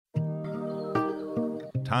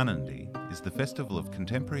Tarnanthi is the festival of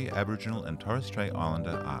contemporary Aboriginal and Torres Strait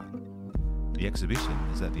Islander art. The exhibition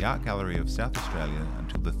is at the Art Gallery of South Australia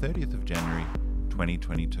until the 30th of January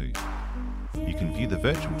 2022. You can view the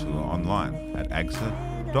virtual tour online at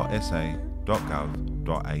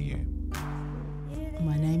agsa.sa.gov.au.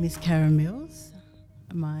 My name is Karen Mills.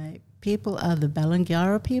 My people are the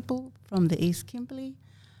Balangara people from the East Kimberley.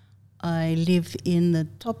 I live in the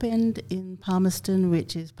top end in Palmerston,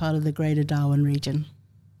 which is part of the Greater Darwin region.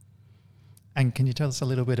 And can you tell us a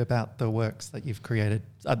little bit about the works that you've created?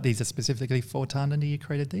 These are specifically for Tarnanthi you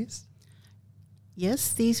created these?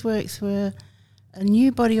 Yes, these works were a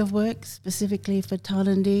new body of work specifically for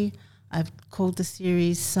Tarnanthi. I've called the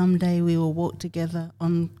series Someday We Will Walk Together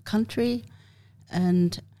on Country,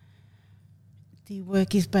 and the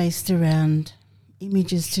work is based around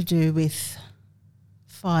images to do with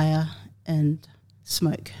fire and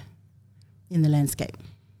smoke in the landscape.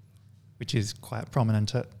 Which is quite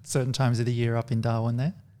prominent at certain times of the year up in Darwin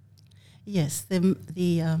there? Yes, the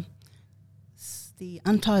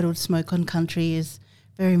untitled Smoke on Country is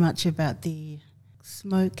very much about the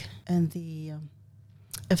smoke and the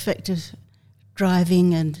effect of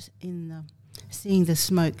driving and in seeing the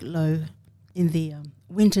smoke low in the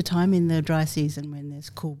winter time, in the dry season when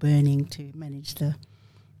there's cool burning to manage the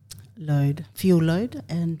fuel load,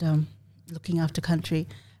 and looking after country,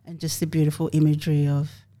 and just the beautiful imagery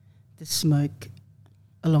of the smoke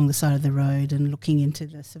along the side of the road and looking into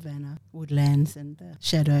the savanna woodlands and the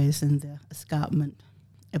shadows and the escarpment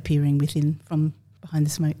appearing from behind the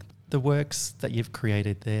smoke. The works that you've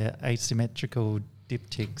created, they're asymmetrical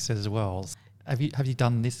diptychs as well. Have you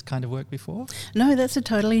done this kind of work before? No, that's a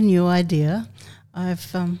totally new idea. I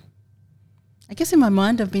guess in my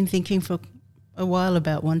mind I've been thinking for a while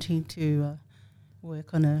about wanting to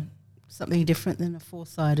work on something different than a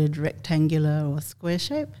four-sided rectangular or square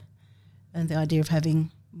shape, and the idea of having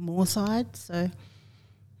more sides. So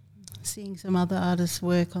seeing some other artists'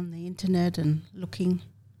 work on the internet and looking,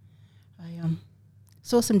 I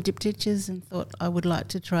saw some diptychs and thought I would like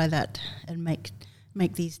to try that and make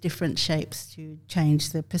these different shapes to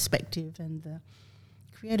change the perspective and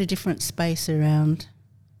create a different space around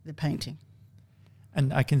the painting.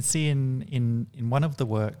 And I can see in one of the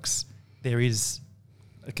works there is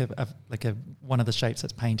one of the shapes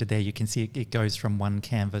that's painted there. You can see it goes from one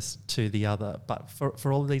canvas to the other. But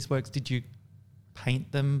for all of these works, did you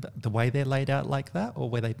paint them the way they're laid out like that,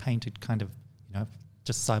 or were they painted kind of,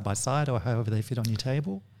 just side by side, or however they fit on your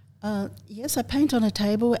table? Yes, I paint on a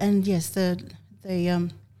table, and yes, the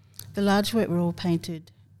large work were all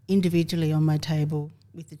painted individually on my table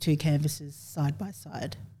with the two canvases side by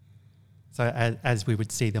side. So as we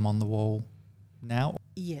would see them on the wall now?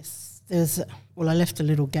 Yes. I left a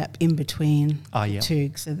little gap in between the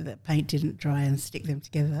two so that the paint didn't dry and stick them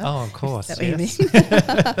together. Oh, of course, yes.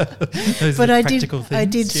 But I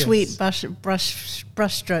did sweet brush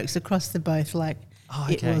strokes across the both,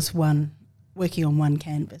 it was working on one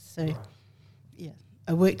canvas. So, yeah,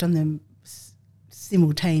 I worked on them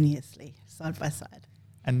simultaneously, side by side.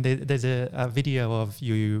 And there's a video of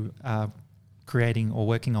you creating or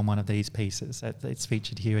working on one of these pieces. It's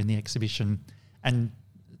featured here in the exhibition, and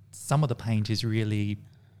some of the paint is really,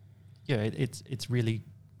 it's really,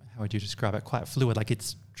 how would you describe it, quite fluid, like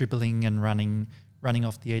it's dribbling and running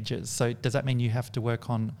off the edges. So does that mean you have to work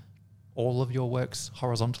on all of your works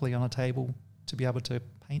horizontally on a table to be able to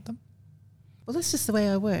paint them? Well, that's just the way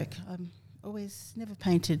I work. I'm always never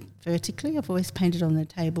painted vertically. I've always painted on the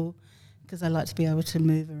table because I like to be able to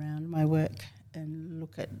move around my work and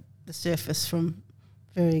look at the surface from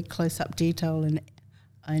very close-up detail, and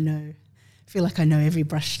feel like I know every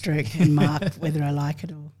brush stroke and mark whether I like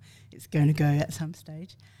it or it's going to go at some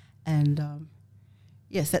stage. And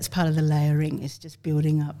yes, that's part of the layering, is just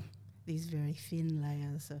building up these very thin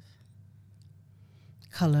layers of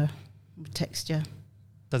colour, texture.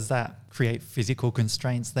 Does that create physical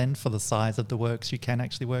constraints then for the size of the works you can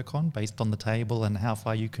actually work on based on the table and how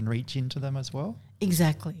far you can reach into them as well?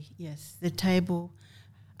 Exactly, yes. The table,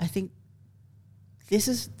 I think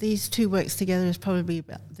these two works together is probably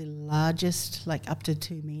about the largest, like up to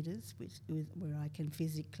 2 meters, where I can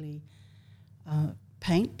physically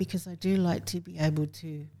paint, because I do like to be able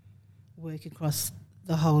to work across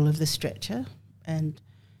the whole of the stretcher and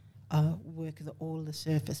work all the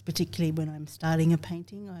surface. Particularly when I'm starting a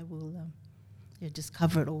painting, I will just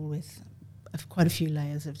cover it all with quite a few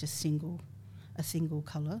layers of just a single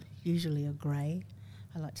colour, usually a grey.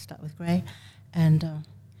 I like to start with grey, and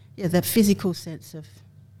that physical sense of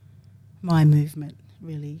my movement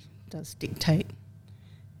really does dictate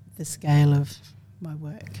the scale of my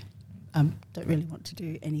work. Don't really want to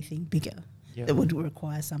do anything bigger that would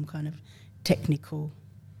require some kind of technical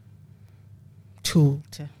tool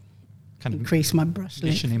to kind increase my brush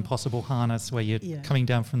length. Mission Impossible harness where you're coming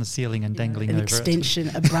down from the ceiling and dangling an over extension,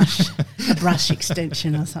 it. a brush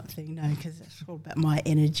extension or something. No, because it's all about my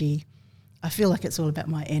energy. I feel like it's all about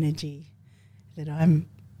my energy that I'm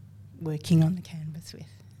working on the canvas with.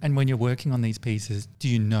 And when you're working on these pieces, do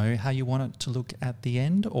you know how you want it to look at the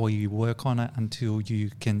end, or you work on it until you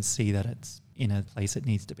can see that it's in a place it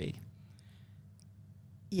needs to be?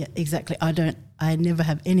 Yeah, exactly. I never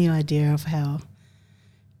have any idea of how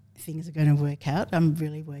things are going to work out. I'm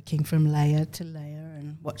really working from layer to layer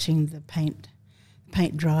and watching the paint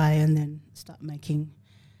dry, and then start making,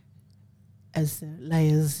 as the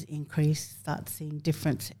layers increase, start seeing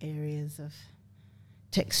different areas of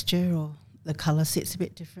texture, or the colour sits a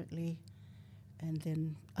bit differently, and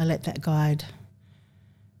then I let that guide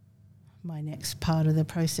my next part of the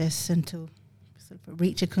process until sort of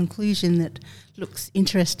reach a conclusion that looks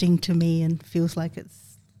interesting to me and feels like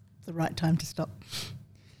it's the right time to stop.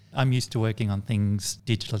 I'm used to working on things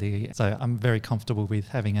digitally, so I'm very comfortable with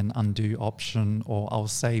having an undo option, or I'll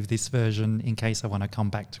save this version in case I want to come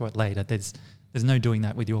back to it later. There's no doing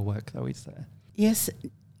that with your work, though, is there? Yes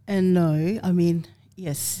and no. I mean,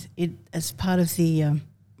 yes, it as part of the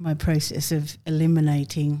my process of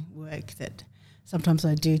eliminating work, that sometimes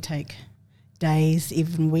I do take days,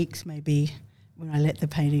 even weeks maybe, when I let the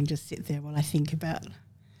painting just sit there while I think about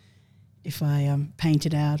if I paint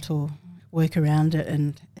it out or work around it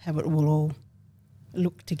and how it will all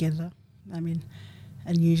look together. I mean,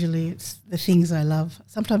 and usually it's the things I love.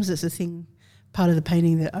 Sometimes it's the part of the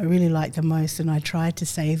painting that I really like the most, and I try to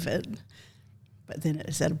save it, but then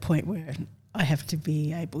it's at a point where I have to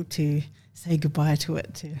be able to say goodbye to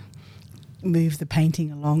it, to move the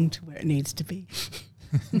painting along to where it needs to be.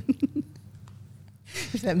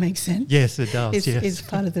 If that makes sense. Yes, it does. It's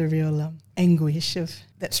part of the real anguish of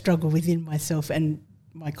that struggle within myself and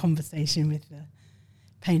my conversation with the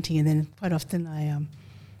painting. And then quite often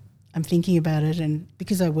I'm thinking about it, and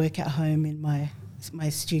because I work at home in my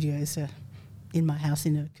studios in my house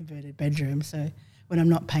in a converted bedroom, so when I'm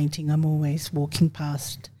not painting, I'm always walking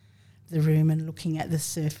past the room and looking at the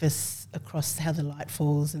surface across how the light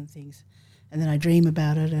falls and things, and then I dream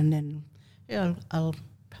about it, and then I'll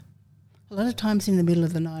a lot of times in the middle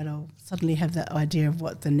of the night I'll suddenly have that idea of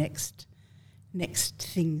what the next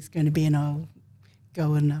thing's going to be, and I'll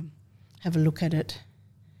go and have a look at it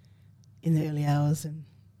in the early hours and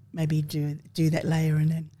maybe do that layer, and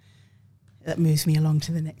then that moves me along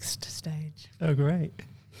to the next stage. Oh, great.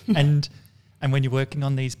 And when you're working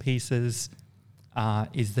on these pieces,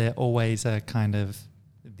 is there always a kind of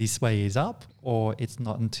this way is up, or it's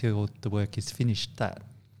not until the work is finished that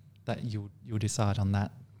you'll decide on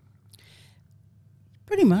that?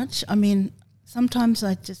 Pretty much. I mean, sometimes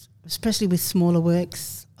I just, especially with smaller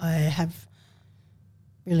works, I have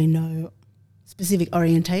really no specific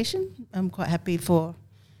orientation. I'm quite happy for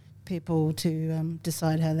people to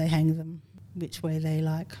decide how they hang them, which way they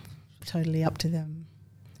like. Totally up to them.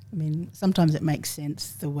 I mean, sometimes it makes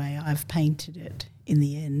sense the way I've painted it in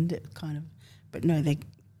the end, but no, there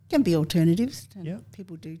can be alternatives, and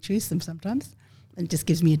people do choose them sometimes, and it just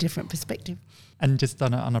gives me a different perspective. And just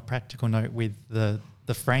on a practical note, with the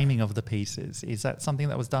framing of the pieces, is that something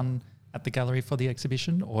that was done at the gallery for the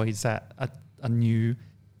exhibition, or is that a new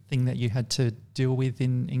thing that you had to deal with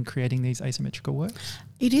in creating these asymmetrical works?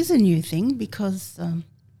 It is a new thing because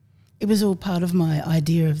it was all part of my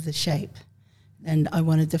idea of the shape, and I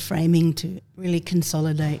wanted the framing to really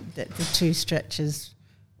consolidate that the two stretches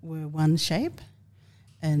were one shape,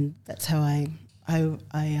 and that's how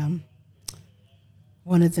I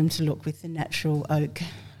wanted them to look, with the natural oak,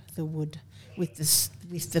 the wood, with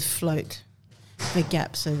the float, the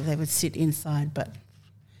gap, so that they would sit inside but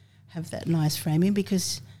have that nice framing,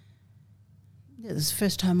 because this is the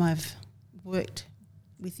first time I've worked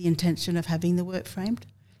with the intention of having the work framed.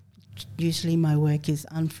 Usually my work is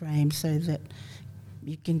unframed so that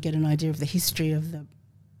you can get an idea of the history of the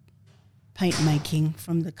paint making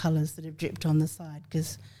from the colours that have dripped on the side,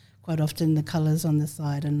 because quite often the colours on the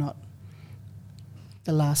side are not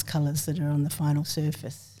the last colours that are on the final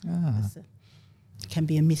surface. It can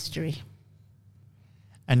be a mystery.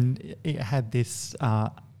 And it had this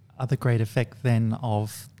other great effect then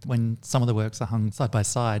of when some of the works are hung side by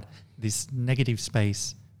side, this negative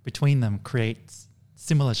space between them creates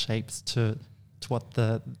similar shapes to what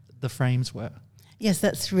the frames were. Yes,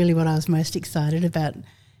 that's really what I was most excited about,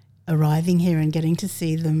 arriving here and getting to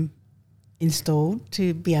see them installed,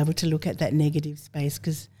 to be able to look at that negative space,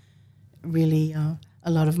 because really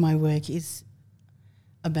a lot of my work is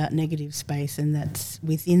about negative space, and that's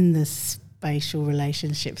within the spatial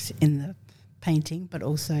relationships in the painting, but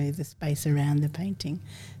also the space around the painting.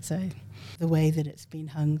 So the way that it's been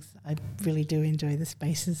hung, I really do enjoy the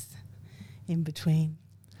spaces in between.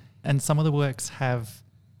 And some of the works have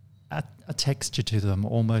a texture to them,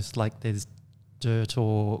 almost like there's dirt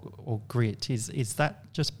or grit. Is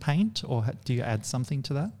that just paint, or do you add something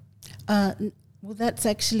to that? Well, that's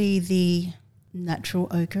actually the natural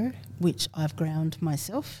ochre, which I've ground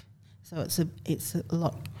myself. So it's a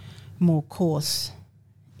lot more coarse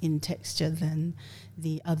in texture than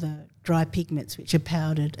the other dry pigments, which are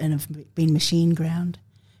powdered and have been machine ground,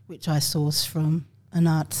 which I source from an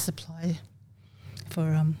art supply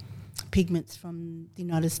for pigments from the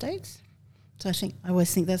United States. So I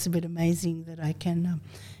always think that's a bit amazing that I can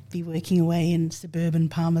be working away in suburban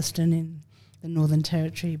Palmerston in the Northern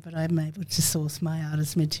Territory, but I'm able to source my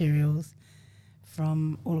artist materials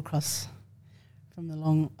from all across, from the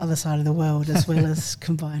long other side of the world, as well as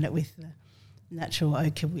combine it with the natural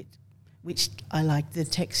ochre, which I like the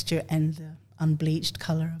texture and the unbleached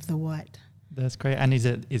colour of the white. That's great. And is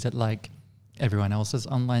it like everyone else's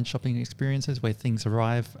online shopping experiences where things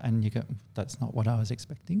arrive and you go, that's not what I was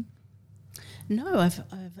expecting? No, I've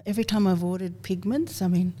every time I've ordered pigments, I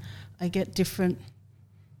mean, I get different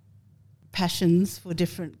passions for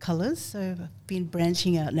different colours. So I've been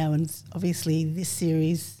branching out now, and obviously this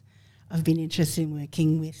series I've been interested in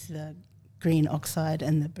working with the green oxide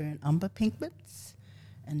and the burnt umber pigments,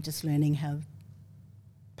 and just learning how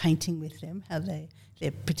painting with them, how their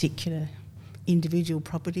particular individual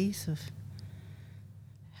properties of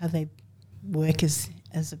how they work as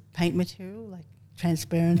a paint material, like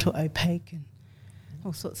transparent or opaque, and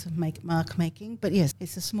all sorts of mark making. But yes,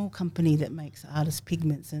 it's a small company that makes artist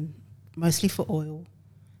pigments, and mostly for oil.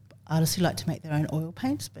 Artists who like to make their own oil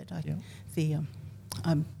paints, but I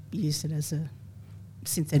use it as a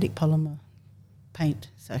synthetic polymer paint.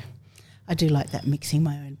 So I do like that, mixing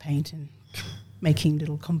my own paint and making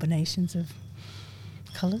little combinations of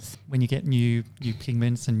colours. When you get new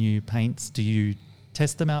pigments and new paints, do you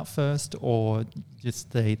test them out first, or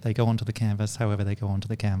just they go onto the canvas however they go onto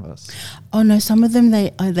the canvas? Oh no, some of them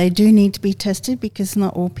they do need to be tested, because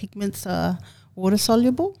not all pigments are water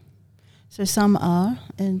soluble. So some are,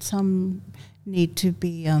 and some need to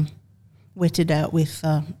be wetted out with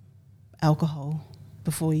alcohol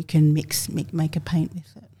before you can make a paint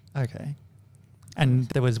with it. Okay. And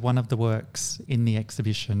there was one of the works in the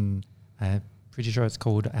exhibition, pretty sure it's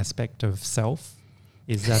called Aspect of Self.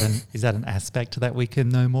 Is that an aspect that we can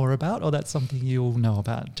know more about, or that's something you'll know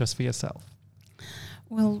about just for yourself?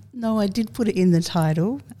 Well, no, I did put it in the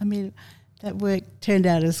title. I mean, that work turned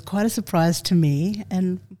out as quite a surprise to me,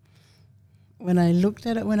 and when I looked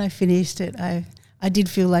at it, when I finished it, I did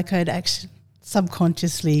feel like I'd actually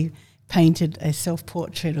subconsciously painted a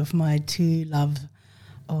self-portrait of my true love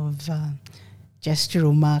of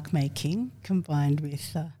gestural mark making combined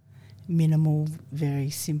with minimal, very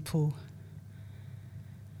simple,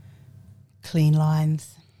 clean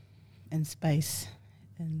lines and space,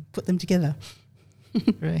 and put them together.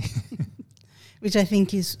 Right. Which I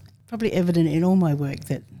think is probably evident in all my work,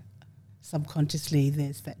 that subconsciously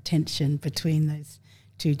there's that tension between those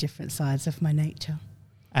two different sides of my nature.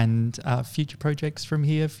 And future projects from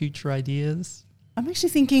here, future ideas? I'm actually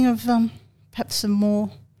thinking of perhaps some more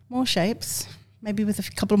shapes, maybe with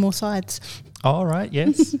a couple more sides. All right,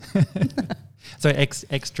 yes. So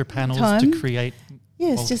extra panels to create.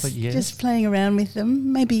 Yes, just playing around with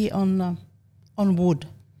them, maybe on wood.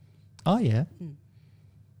 Oh yeah,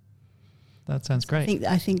 that sounds great.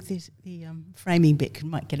 I think the framing bit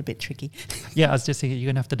might get a bit tricky. Yeah, I was just thinking you're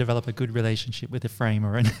going to have to develop a good relationship with the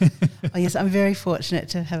framer. And oh yes, I'm very fortunate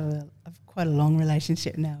to have quite a long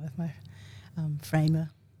relationship now with my framer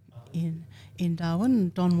in Darwin,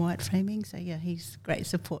 Don White Framing. So yeah, he's great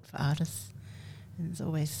support for artists, and it's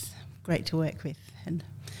always great to work with. And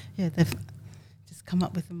yeah, they've just come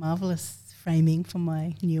up with a marvellous framing for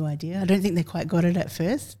my new idea. I don't think they quite got it at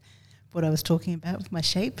first, what I was talking about with my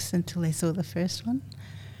shapes, until they saw the first one.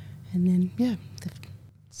 And then, yeah.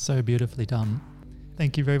 So beautifully done.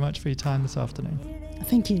 Thank you very much for your time this afternoon.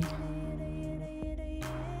 Thank you.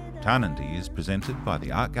 Tarnanthi is presented by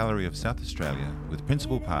the Art Gallery of South Australia with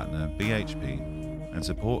principal partner BHP and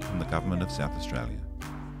support from the Government of South Australia.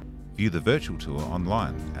 View the virtual tour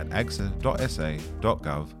online at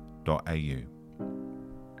agsa.sa.gov.au.